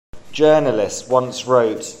journalist once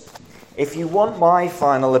wrote, "If you want my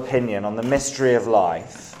final opinion on the mystery of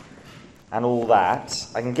life and all that,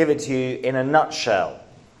 I can give it to you in a nutshell.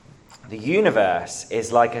 The universe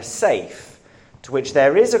is like a safe to which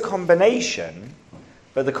there is a combination,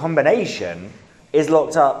 but the combination is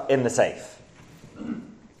locked up in the safe."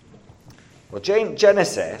 Well,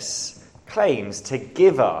 Genesis claims to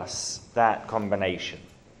give us that combination.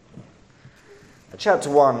 Chapter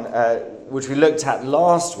 1, which we looked at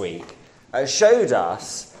last week, showed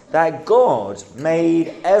us that God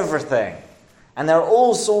made everything. And there are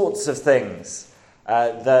all sorts of things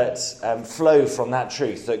that flow from that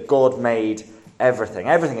truth, that God made everything.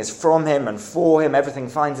 Everything is from him and for him. Everything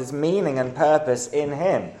finds its meaning and purpose in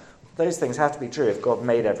him. Those things have to be true if God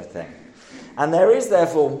made everything. And there is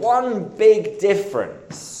therefore one big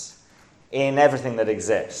difference in everything that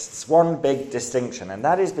exists. One big distinction, and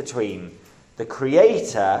that is between the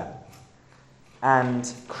Creator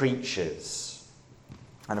and creatures.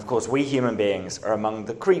 And of course, we human beings are among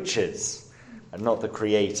the creatures and not the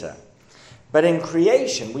Creator. But in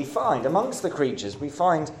creation, we find, amongst the creatures, we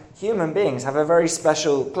find human beings have a very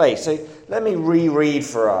special place. So let me reread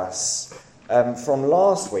for us from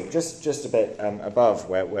last week, just a bit above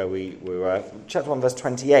where we were. Chapter 1, verse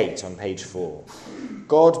 28 on page 4.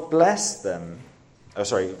 God blessed them.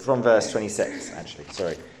 From verse 26, actually.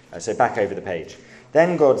 So back over the page.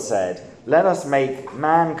 Then God said, "Let us make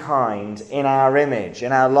mankind in our image,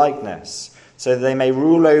 in our likeness, so that they may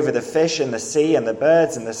rule over the fish in the sea and the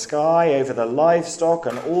birds in the sky, over the livestock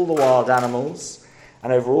and all the wild animals,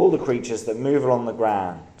 and over all the creatures that move along the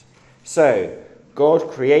ground." So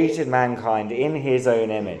God created mankind in his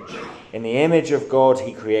own image. In the image of God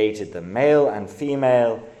he created them. Male and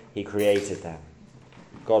female he created them.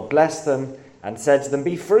 God blessed them and said to them,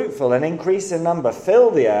 "Be fruitful and increase in number,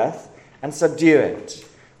 fill the earth and subdue it.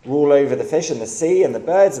 Rule over the fish in the sea and the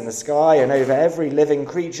birds in the sky and over every living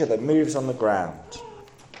creature that moves on the ground."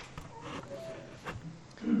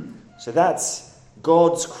 So that's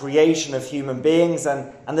God's creation of human beings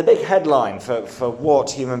and the big headline for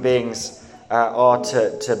what human beings are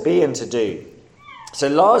to be and to do. So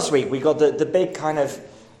last week we got the big kind of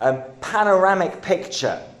panoramic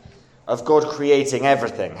picture of God creating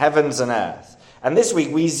everything, heavens and earth. And this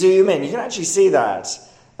week we zoom in. You can actually see that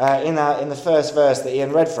in the first verse that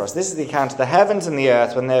Ian read for us. This is the account of the heavens and the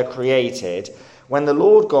earth when they're created, when the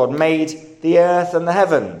Lord God made the earth and the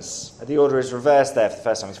heavens. The order is reversed there for the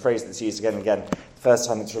first time. It's a phrase that's used again and again. The first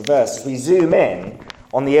time it's reversed. As we zoom in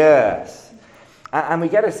on the earth, and we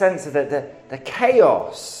get a sense of the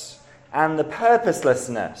chaos and the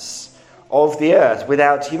purposelessness of the earth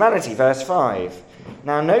without humanity. Verse 5.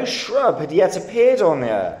 "Now no shrub had yet appeared on the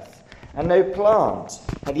earth, and no plant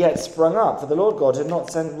had yet sprung up, for the Lord God had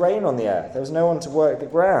not sent rain on the earth. There was no one to work the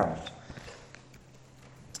ground.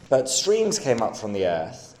 But streams came up from the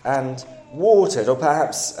earth and watered, or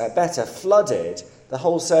perhaps better, flooded the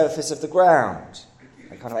whole surface of the ground."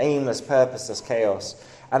 A kind of aimless, purposeless chaos.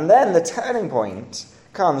 And then the turning point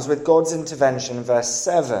comes with God's intervention in verse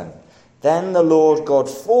 7. "Then the Lord God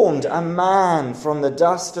formed a man from the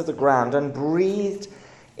dust of the ground and breathed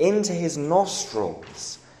into his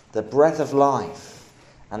nostrils the breath of life,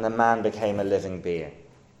 and the man became a living being."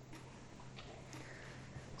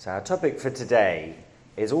 So our topic for today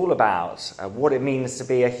is all about what it means to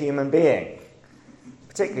be a human being.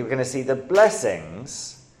 Particularly, we're going to see the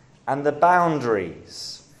blessings and the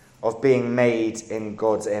boundaries of being made in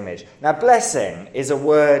God's image. Now, blessing is a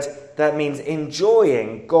word that means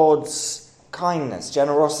enjoying God's kindness,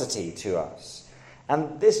 generosity to us.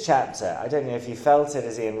 And this chapter, I don't know if you felt it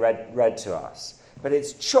as Ian read to us, but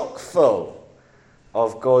it's chock full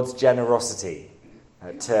of God's generosity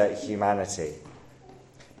to humanity.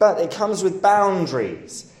 But it comes with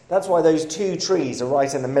boundaries. That's why those two trees are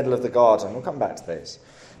right in the middle of the garden. We'll come back to those.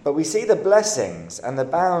 But we see the blessings and the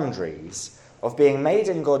boundaries of being made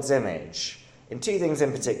in God's image in two things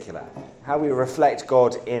in particular. How we reflect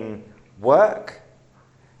God in work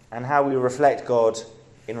and how we reflect God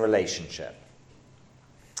in relationship.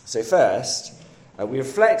 So first, we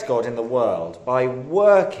reflect God in the world by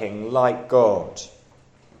working like God.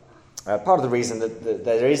 Part of the reason that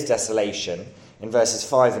there is desolation in verses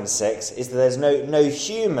 5 and 6 is that there's no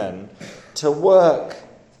human to work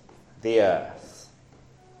the earth.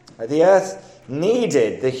 The earth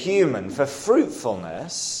needed the human for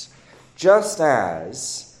fruitfulness, just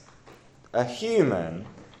as a human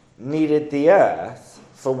needed the earth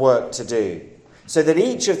for work to do, so that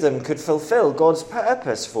each of them could fulfill God's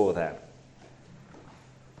purpose for them.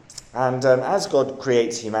 And as God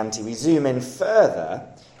creates humanity, we zoom in further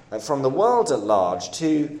from the world at large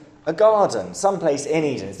to a garden, someplace in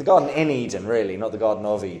Eden. It's the garden in Eden, really, not the Garden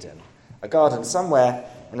of Eden. A garden somewhere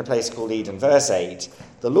in a place called Eden. Verse 8,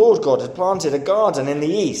 the Lord God had planted a garden in the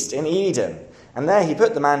east, in Eden, and there he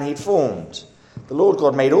put the man he'd formed. The Lord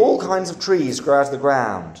God made all kinds of trees grow out of the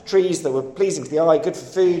ground, trees that were pleasing to the eye, good for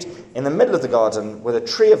food. In the middle of the garden were the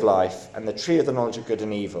tree of life and the tree of the knowledge of good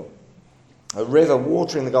and evil. A river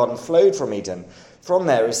watering the garden flowed from Eden. From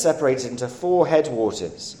there it is separated into 4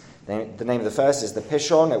 headwaters. The name of the first is the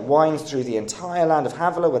Pishon. It winds through the entire land of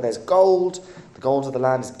Havilah where there's gold. The gold of the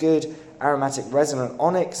land is good. Aromatic resin and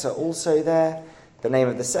onyx are also there. The name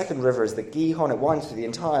of the second river is the Gihon. It winds through the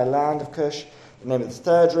entire land of Cush. The name of the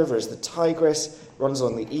third river is the Tigris, runs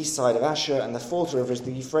on the east side of Ashur, and the fourth river is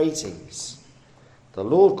the Euphrates. The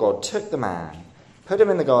Lord God took the man, put him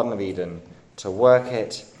in the Garden of Eden to work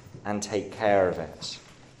it and take care of it.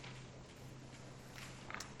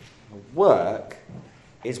 Work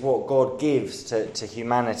is what God gives to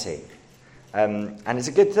humanity. And it's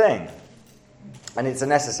a good thing. And it's a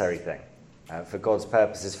necessary thing for God's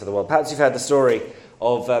purposes for the world. Perhaps you've heard the story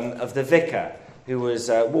of the vicar who was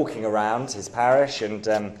walking around his parish,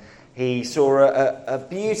 and he saw a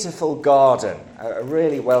beautiful garden, a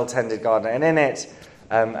really well-tended garden, and in it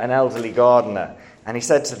an elderly gardener. And he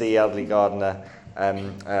said to the elderly gardener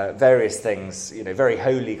various things, very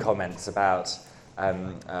holy comments about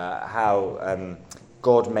how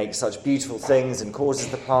God makes such beautiful things and causes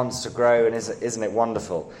the plants to grow, and isn't it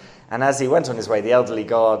wonderful? And as he went on his way, the elderly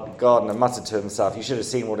gardener muttered to himself, "You should have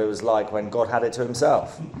seen what it was like when God had it to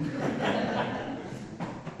himself."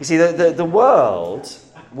 You see, the world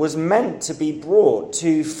was meant to be brought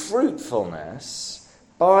to fruitfulness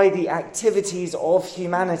by the activities of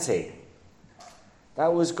humanity.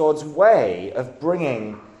 That was God's way of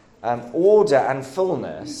bringing order and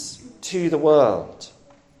fullness to the world.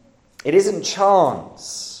 It isn't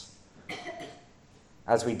chance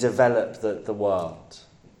as we develop the world.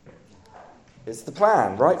 It's the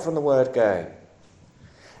plan, right from the word go.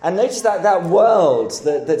 And notice that world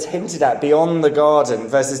that's hinted at beyond the garden,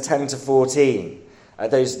 verses 10 to 14.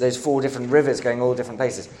 Those 4 different rivers going all different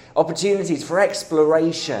places. Opportunities for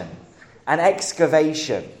exploration and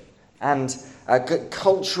excavation and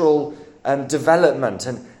cultural development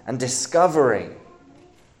and discovery.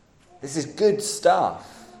 This is good stuff.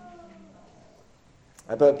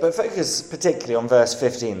 But focus particularly on verse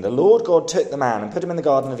 15. The Lord God took the man and put him in the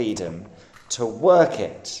Garden of Eden to work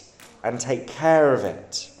it and take care of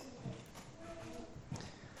it.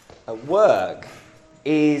 Work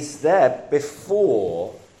is there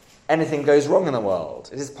before anything goes wrong in the world.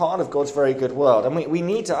 It is part of God's very good world. And we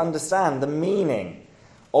need to understand the meaning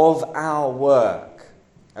of our work,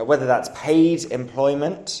 whether that's paid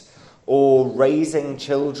employment or raising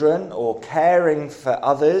children or caring for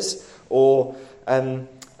others, or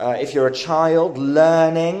if you're a child,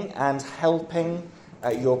 learning and helping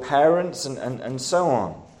your parents and so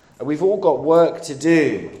on. We've all got work to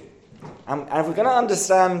do. And if we're going to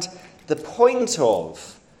understand the point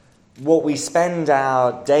of what we spend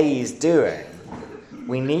our days doing,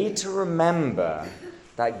 we need to remember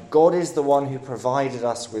that God is the one who provided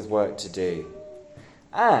us with work to do.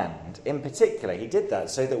 And, in particular, he did that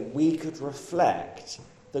so that we could reflect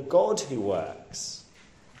the God who works,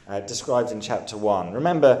 described in chapter 1.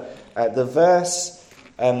 Remember the verse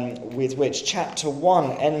with which chapter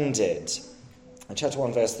 1 ended. In chapter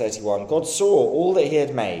 1, verse 31, God saw all that he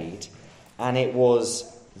had made, and it was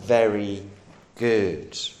very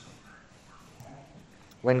good.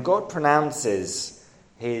 When God pronounces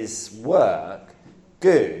his work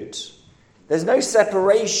good, there's no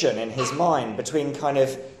separation in his mind between kind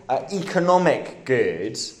of economic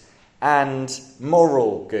good and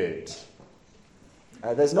moral good.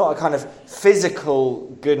 There's not a kind of physical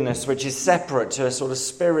goodness which is separate to a sort of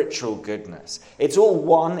spiritual goodness. It's all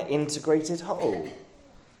one integrated whole.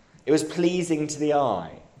 It was pleasing to the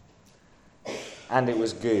eye, and it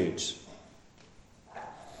was good.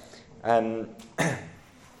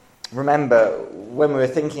 Remember, when we were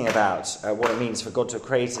thinking about what it means for God to have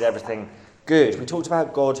created everything good, we talked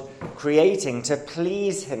about God creating to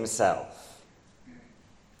please himself.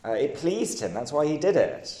 It pleased him, that's why he did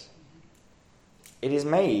it. It is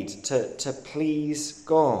made to please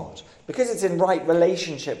God, because it's in right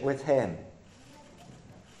relationship with him.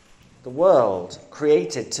 The world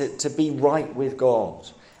created to be right with God.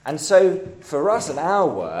 And so, for us and our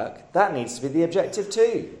work, that needs to be the objective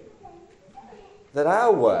too. That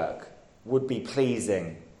our work would be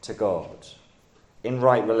pleasing to God, in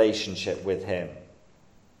right relationship with him.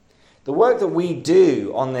 The work that we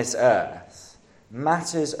do on this earth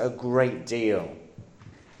matters a great deal.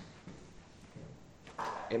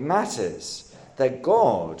 It matters that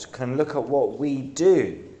God can look at what we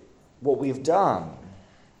do what we've done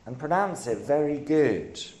and pronounce it very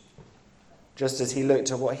good, just as he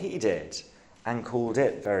looked at what he did and called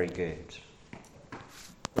it very good.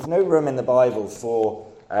 There's no room in the Bible for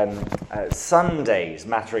Sundays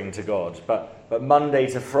mattering to God, but Monday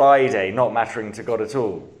to Friday not mattering to God at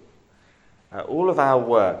all. All of our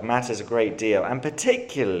work matters a great deal, and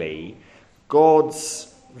particularly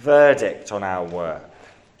God's verdict on our work.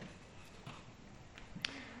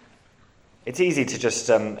 It's easy to just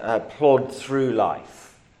plod through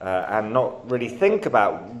life and not really think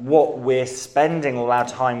about what we're spending all our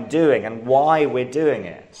time doing and why we're doing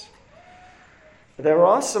it. But there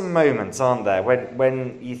are some moments, aren't there,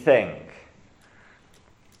 when you think,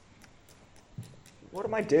 what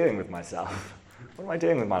am I doing with myself? What am I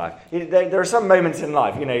doing with my life? There are some moments in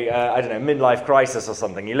life, midlife crisis or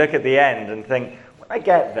something. You look at the end and think, when I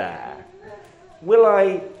get there, will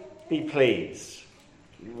I be pleased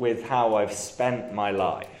with how I've spent my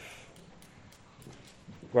life?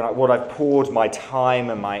 What I've poured my time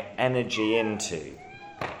and my energy into?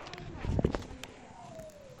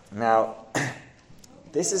 Now,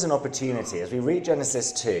 this is an opportunity as we read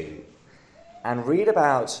Genesis 2 and read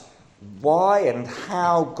about why and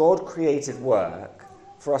how God created work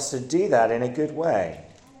for us to do that in a good way.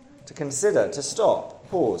 To consider, to stop,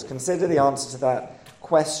 pause, consider the answer to that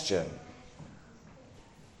question.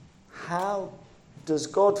 How does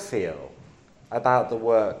God feel about the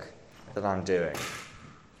work that I'm doing?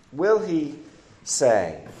 Will he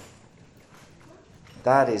say,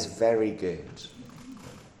 that is very good?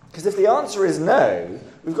 Because if the answer is no,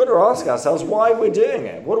 we've got to ask ourselves why we're doing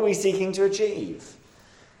it. What are we seeking to achieve?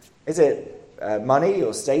 Is it money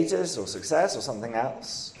or status or success or something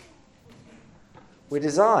else? We're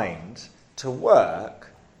designed to work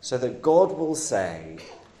so that God will say,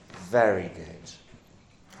 very good.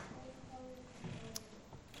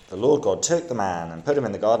 The Lord God took the man and put him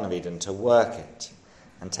in the Garden of Eden to work it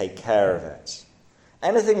and take care of it.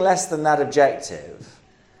 Anything less than that objective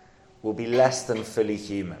will be less than fully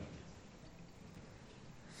human.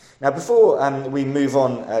 Now, before we move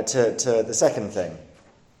on to the second thing,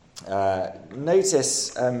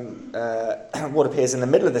 notice what appears in the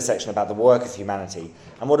middle of this section about the work of humanity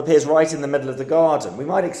and what appears right in the middle of the garden. We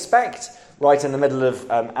might expect right in the middle of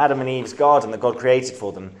Adam and Eve's garden that God created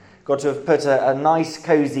for them, God to have put a nice,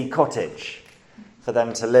 cosy cottage for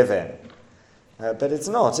them to live in. But it's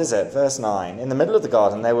not, is it? Verse 9. In the middle of the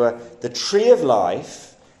garden there were the tree of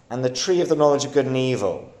life and the tree of the knowledge of good and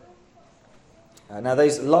evil. Now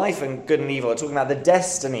those life and good and evil are talking about the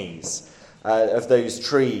destinies of those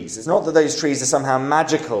trees. It's not that those trees are somehow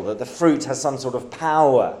magical, that the fruit has some sort of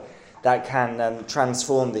power that can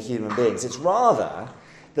transform the human beings. It's rather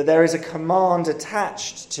that there is a command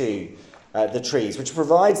attached to the trees, which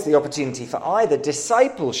provides the opportunity for either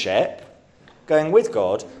discipleship, going with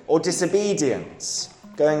God, or disobedience,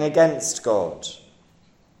 going against God.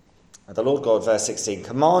 And the Lord God, verse 16,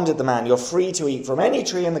 commanded the man, you're free to eat from any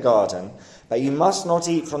tree in the garden, but you must not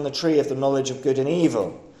eat from the tree of the knowledge of good and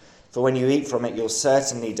evil, for when you eat from it, you'll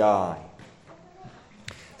certainly die.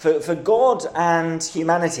 For God and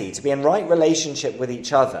humanity to be in right relationship with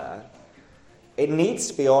each other, it needs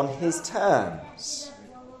to be on his terms.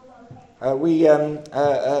 We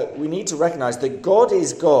need to recognize that God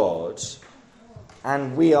is God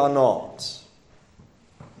and we are not.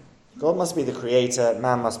 God must be the creator,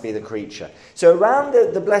 man must be the creature. So around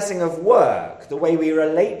the blessing of work, the way we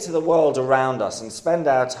relate to the world around us and spend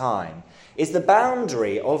our time, is the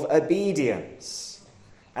boundary of obedience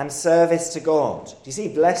and service to God. Do you see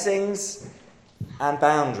blessings and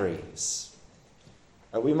boundaries?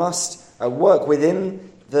 We must work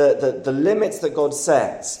within the limits that God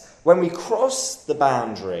sets. When we cross the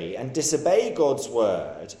boundary and disobey God's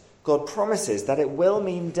word, God promises that it will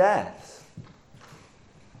mean death.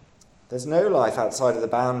 There's no life outside of the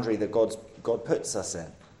boundary that God puts us in.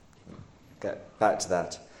 Get back to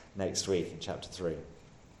that next week in chapter 3.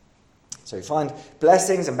 So we find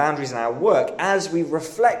blessings and boundaries in our work as we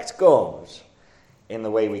reflect God in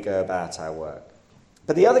the way we go about our work.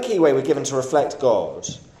 But the other key way we're given to reflect God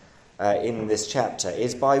in this chapter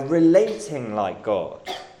is by relating like God.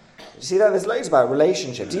 You see that? There's loads about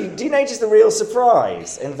relationship. Do you notice the real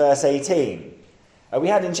surprise in verse 18? We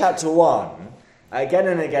had in chapter 1, again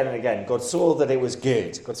and again and again, God saw that it was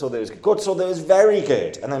good. God saw that it was good. God saw that it was very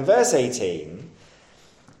good. And then verse 18,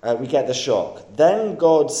 we get the shock. Then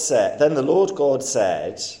the Lord God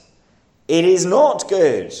said, it is not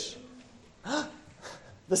good.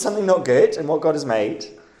 There's something not good in what God has made.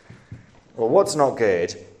 Well, what's not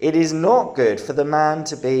good? It is not good for the man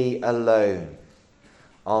to be alone.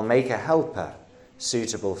 I'll make a helper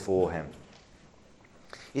suitable for him.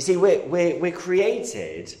 You see, we're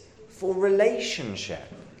created for relationship.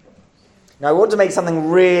 Now, I want to make something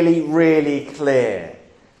really, really clear.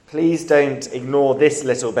 Please don't ignore this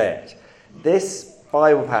little bit. This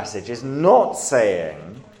Bible passage is not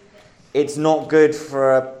saying it's not good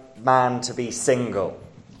for a man to be single.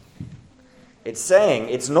 It's saying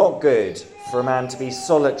it's not good for a man to be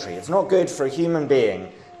solitary. It's not good for a human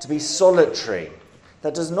being to be solitary.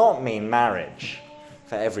 That does not mean marriage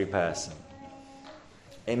for every person.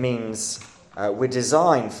 It means we're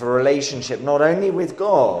designed for a relationship not only with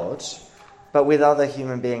God, but with other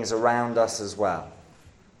human beings around us as well.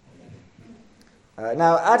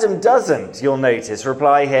 Now, Adam doesn't, you'll notice,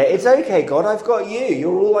 reply here, "It's okay, God, I've got you.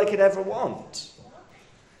 You're all I could ever want."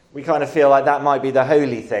 We kind of feel like that might be the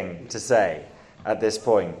holy thing to say at this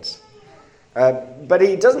point. But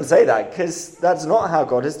he doesn't say that because that's not how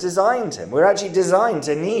God has designed him. We're actually designed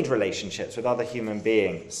to need relationships with other human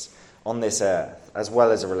beings on this earth, as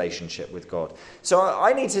well as a relationship with God. So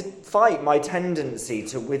I need to fight my tendency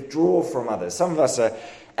to withdraw from others. Some of us are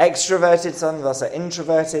extroverted, some of us are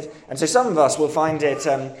introverted, and so some of us will find it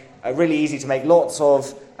really easy to make lots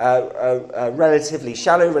of relatively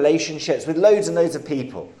shallow relationships with loads and loads of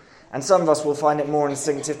people. And some of us will find it more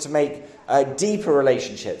instinctive to make deeper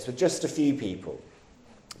relationships with just a few people.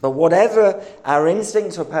 But whatever our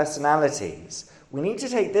instincts or personalities, we need to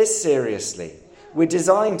take this seriously. We're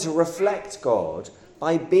designed to reflect God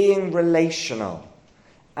by being relational,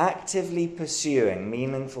 actively pursuing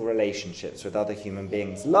meaningful relationships with other human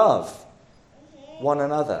beings. Love one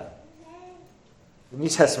another. The New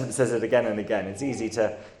Testament says it again and again. It's easy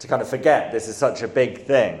to kind of forget this is such a big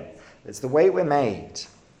thing. It's the way we're made.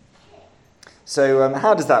 So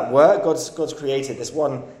how does that work? God's created this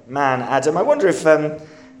one man, Adam. I wonder if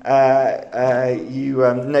you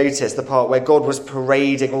noticed the part where God was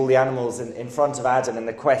parading all the animals in front of Adam in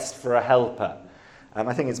the quest for a helper.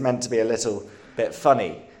 I think it's meant to be a little bit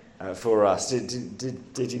funny for us.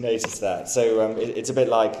 Did you notice that? So it's a bit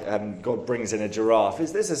like God brings in a giraffe.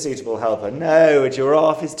 Is this a suitable helper? No, a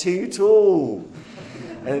giraffe is too tall.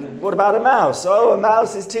 And what about a mouse? Oh, a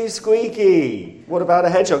mouse is too squeaky. What about a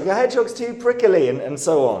hedgehog? A hedgehog's too prickly, and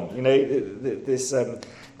so on. You know,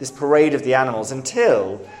 this parade of the animals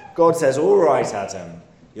until God says, "All right, Adam,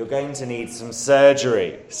 you're going to need some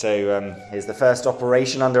surgery." So here's the first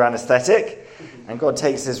operation under anaesthetic. And God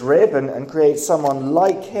takes his rib and creates someone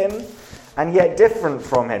like him, and yet different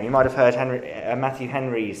from him. You might have heard Matthew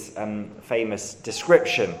Henry's famous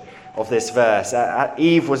description of this verse.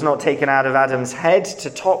 Eve was not taken out of Adam's head to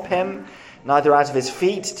top him, neither out of his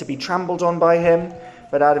feet to be trampled on by him,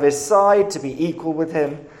 but out of his side to be equal with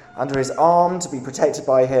him, under his arm to be protected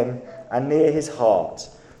by him, and near his heart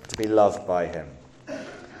to be loved by him.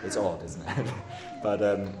 It's odd, isn't it?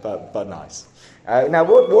 but nice. Now,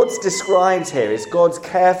 what's described here is God's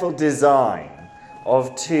careful design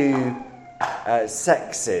of two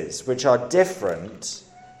sexes, which are different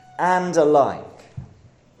and alike.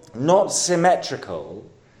 Not symmetrical,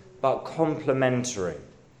 but complementary.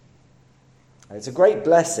 It's a great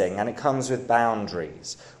blessing, and it comes with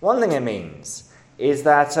boundaries. One thing it means is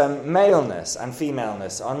that maleness and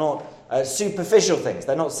femaleness are not superficial things.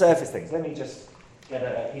 They're not surface things. Let me just get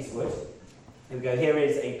a piece of wood. Here we go. Here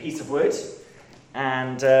is a piece of wood.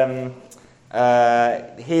 And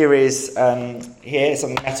here is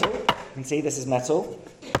some metal. You can see this is metal.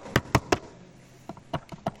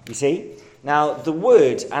 You see? Now, the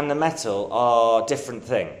wood and the metal are different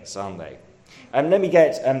things, aren't they? Let me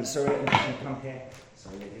get... sorry, come here.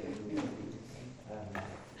 Sorry. Here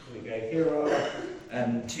we go. Here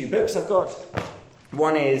are two books I've got.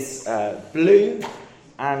 One is blue,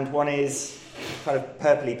 and one is kind of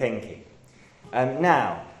purpley pinky.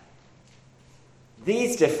 Now,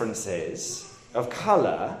 these differences of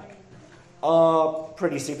colour are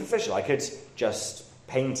pretty superficial. I could just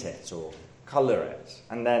paint it or colour it,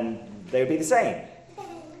 and then they would be the same.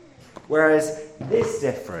 Whereas this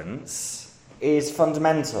difference is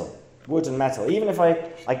fundamental, wood and metal. Even if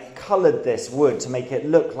I coloured this wood to make it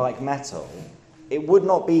look like metal, it would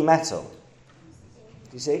not be metal.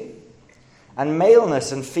 Do you see? And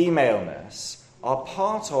maleness and femaleness are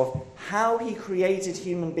part of how he created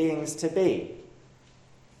human beings to be.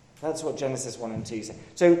 That's what Genesis 1 and 2 say.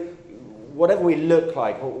 So whatever we look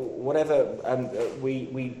like, or whatever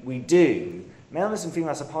we do, maleness and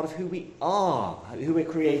femaleness are part of who we are, who we're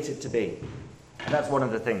created to be. And that's one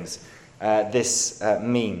of the things this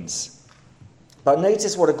means. But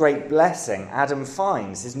notice what a great blessing Adam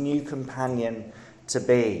finds his new companion to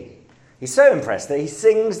be. He's so impressed that he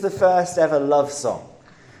sings the first ever love song.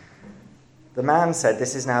 The man said,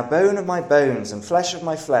 "This is now bone of my bones and flesh of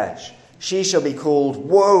my flesh. She shall be called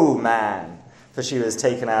Woe Man, for she was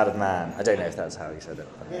taken out of man. I don't know if that's how he said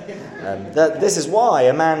it. This is why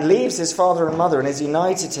a man leaves his father and mother and is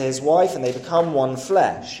united to his wife, and they become one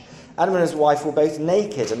flesh. Adam and his wife were both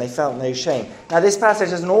naked, and they felt no shame. Now, this passage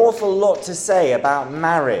has an awful lot to say about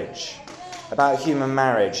marriage, about human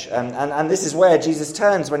marriage. And this is where Jesus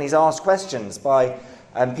turns when he's asked questions by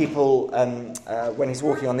people when he's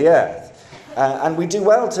walking on the earth. And we do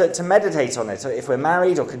well to meditate on it if we're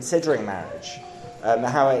married or considering marriage.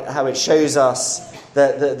 How it shows us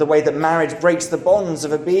the way that marriage breaks the bonds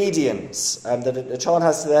of obedience that a child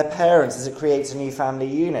has to their parents as it creates a new family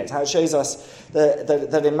unit. How it shows us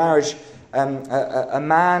that in marriage a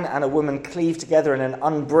man and a woman cleave together in an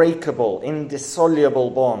unbreakable,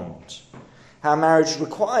 indissoluble bond. How marriage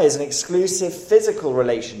requires an exclusive physical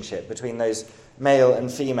relationship between those male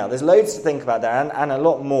and female. There's loads to think about there and a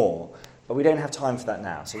lot more, but we don't have time for that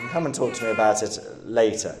now. So you can come and talk to me about it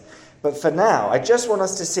later. But for now, I just want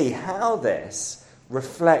us to see how this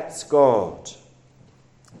reflects God.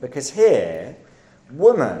 Because here,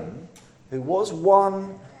 woman, who was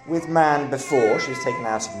one with man before, she was taken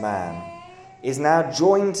out of man, is now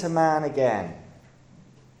joined to man again.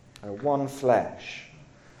 One flesh.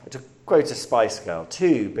 To quote a Spice Girl,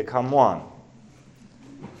 two become one.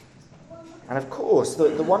 And of course,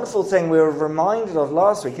 the wonderful thing we were reminded of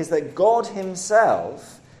last week is that God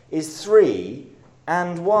himself is three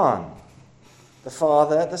and one. The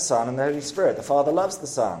Father, the Son, and the Holy Spirit. The Father loves the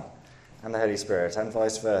Son and the Holy Spirit, and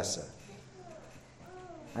vice versa.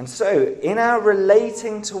 And so, in our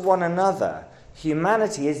relating to one another,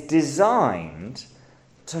 humanity is designed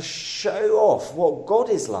to show off what God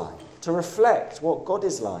is like, to reflect what God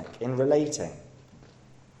is like in relating.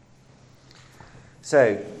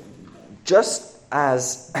 So, just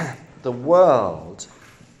as the world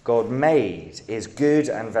God made is good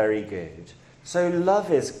and very good, so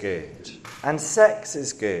love is good, and sex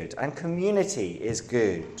is good, and community is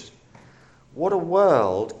good. What a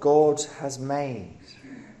world God has made,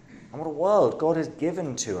 and what a world God has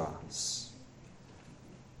given to us.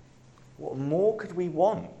 What more could we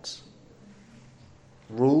want?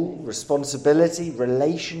 Rule, responsibility,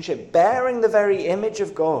 relationship, bearing the very image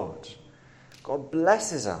of God. God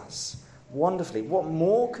blesses us wonderfully. What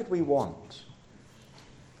more could we want?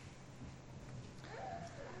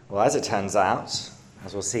 Well, as it turns out,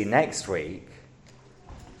 as we'll see next week,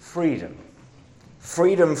 freedom.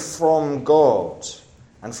 Freedom from God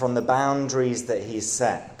and from the boundaries that he's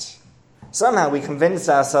set. Somehow we convinced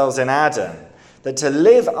ourselves in Adam that to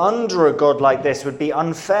live under a God like this would be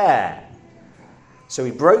unfair. So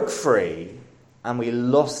we broke free and we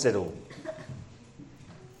lost it all.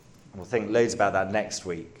 We'll think loads about that next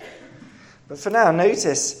week. But for now,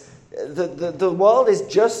 notice the world is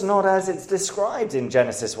just not as it's described in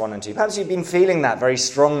Genesis 1 and 2. Perhaps you've been feeling that very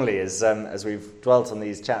strongly as we've dwelt on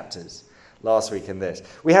these chapters last week and this.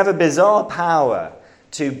 We have a bizarre power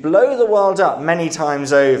to blow the world up many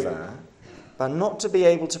times over, but not to be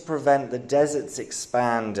able to prevent the deserts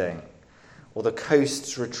expanding, or the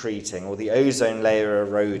coasts retreating, or the ozone layer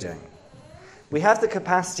eroding. We have the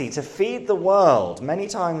capacity to feed the world many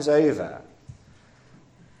times over,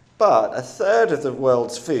 but a third of the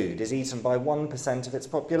world's food is eaten by 1% of its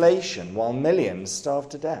population, while millions starve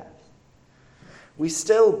to death. We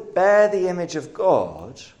still bear the image of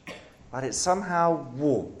God, but it's somehow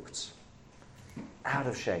warped, out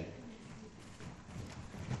of shape.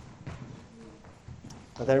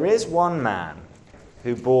 But there is one man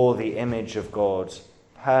who bore the image of God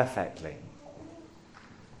perfectly.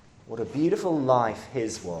 What a beautiful life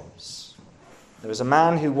his was. There was a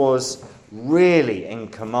man who was really in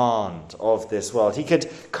command of this world. He could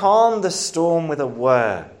calm the storm with a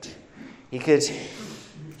word. He could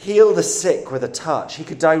heal the sick with a touch. He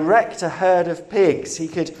could direct a herd of pigs. He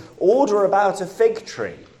could order about a fig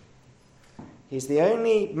tree. He's the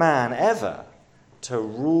only man ever to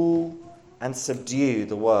rule and subdue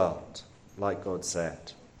the world, like God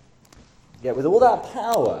said. Yet with all that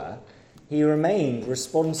power, he remained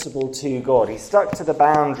responsible to God. He stuck to the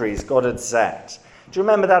boundaries God had set. Do you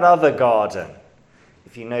remember that other garden?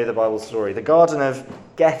 If you know the Bible story, the Garden of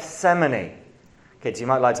Gethsemane. Kids, you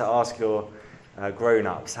might like to ask your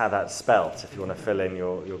grown-ups how that's spelt if you want to fill in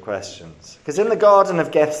your questions. Because in the Garden of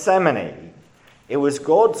Gethsemane, it was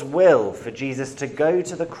God's will for Jesus to go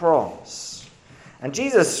to the cross. And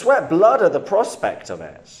Jesus sweat blood at the prospect of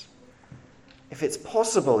it. If it's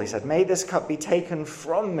possible, he said, may this cup be taken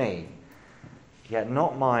from me, yet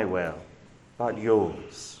not my will, but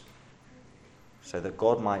yours. So that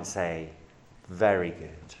God might say, very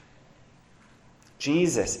good.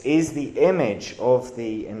 Jesus is the image of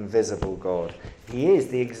the invisible God. He is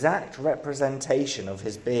the exact representation of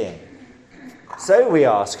his being. So we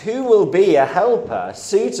ask, who will be a helper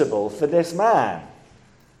suitable for this man?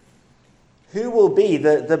 Who will be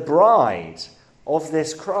the bride of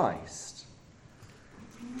this Christ?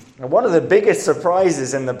 Now, one of the biggest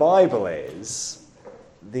surprises in the Bible is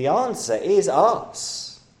the answer is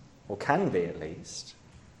us, or can be at least.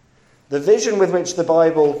 The vision with which the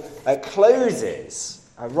Bible closes,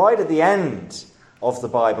 right at the end of the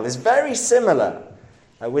Bible, is very similar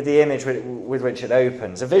with the image with which it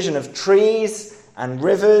opens. A vision of trees and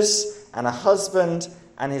rivers and a husband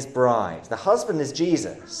and his bride. The husband is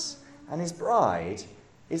Jesus, and his bride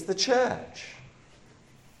is the church.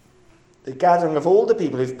 The gathering of all the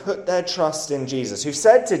people who've put their trust in Jesus, who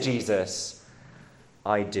said to Jesus,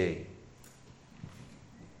 I do.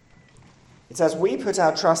 It's as we put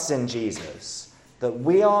our trust in Jesus that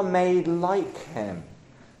we are made like him,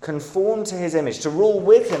 conformed to his image, to rule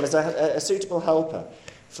with him as a suitable helper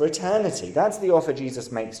for eternity. That's the offer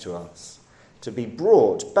Jesus makes to us, to be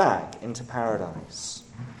brought back into paradise.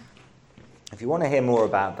 If you want to hear more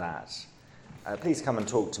about that, please come and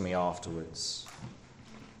talk to me afterwards.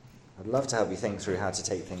 I'd love to help you think through how to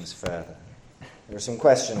take things further. There are some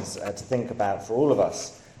questions to think about for all of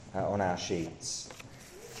us on our sheets.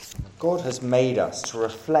 God has made us to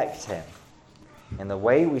reflect him in the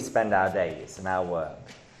way we spend our days and our work,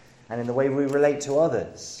 and in the way we relate to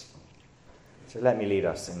others. So let me lead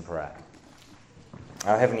us in prayer.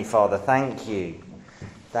 Our Heavenly Father, thank you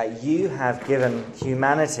that you have given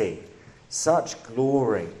humanity such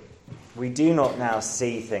glory. We do not now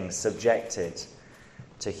see things subjected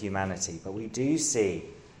to humanity, but we do see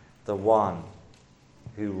the one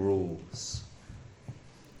who rules.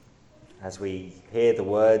 As we hear the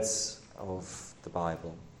words of the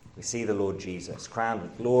Bible, we see the Lord Jesus crowned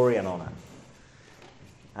with glory and honour.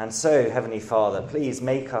 And so, Heavenly Father, please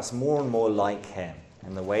make us more and more like him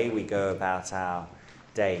in the way we go about our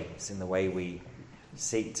days, in the way we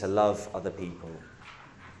seek to love other people.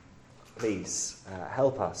 Please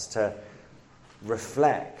help us to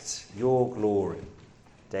reflect your glory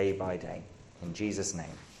day by day. In Jesus' name,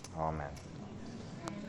 amen.